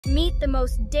Meet the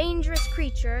most dangerous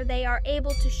creature. They are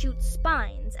able to shoot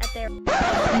spines at their...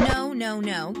 No, no,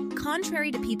 no.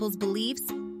 Contrary to people's beliefs,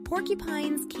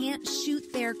 porcupines can't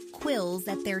shoot their quills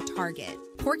at their target.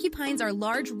 Porcupines are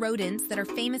large rodents that are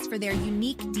famous for their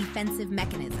unique defensive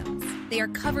mechanisms. They are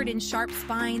covered in sharp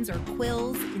spines or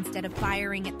quills instead of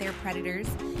firing at their predators.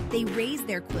 They raise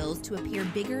their quills to appear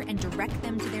bigger and direct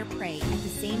them to their prey. At the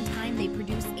same time, they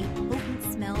produce a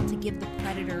potent smell to give the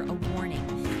predator a warning.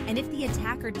 And if the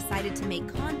attacker decided to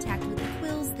make contact with the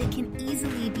quills, they can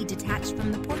easily be detached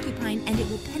from the porcupine and it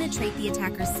will penetrate the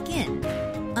attacker's skin.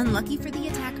 Unlucky for the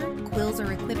attacker, quills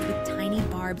are equipped with tiny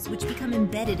barbs which become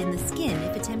embedded in the skin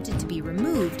if attempted to be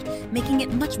removed, making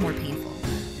it much more painful.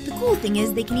 The cool thing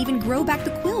is they can even grow back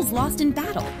the quills lost in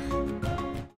battle.